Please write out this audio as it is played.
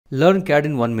Learn CAD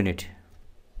in 1 minute.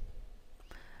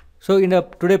 So in the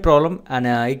today problem, an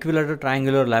equilateral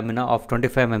triangular lamina of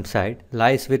 25 mm side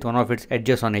lies with one of its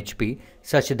edges on HP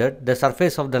such that the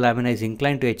surface of the lamina is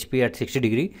inclined to HP at 60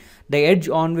 degree. The edge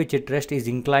on which it rests is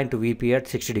inclined to VP at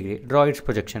 60 degree. Draw its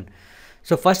projection.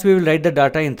 So first we will write the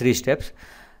data in 3 steps.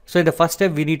 So in the first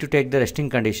step we need to take the resting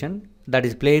condition, that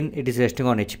is plane it is resting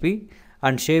on HP,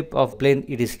 and shape of plane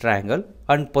it is triangle,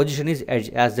 and position is edge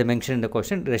as they mentioned in the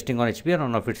question, resting on HP and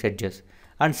one of its edges.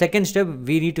 And second step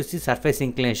we need to see surface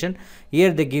inclination.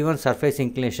 Here the given surface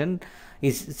inclination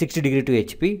is 60 degree to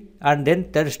HP, and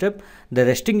then third step the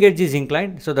resting edge is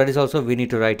inclined, so that is also we need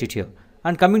to write it here.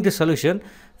 And coming to solution,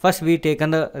 first we take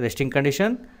on the resting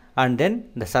condition, and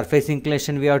then the surface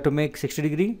inclination we have to make 60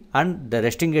 degree, and the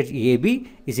resting edge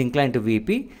AB is inclined to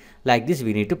VP. Like this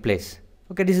we need to place.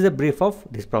 Okay, this is the brief of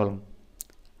this problem.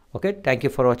 Okay, thank you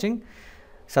for watching.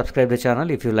 Subscribe the channel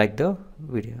if you like the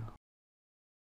video.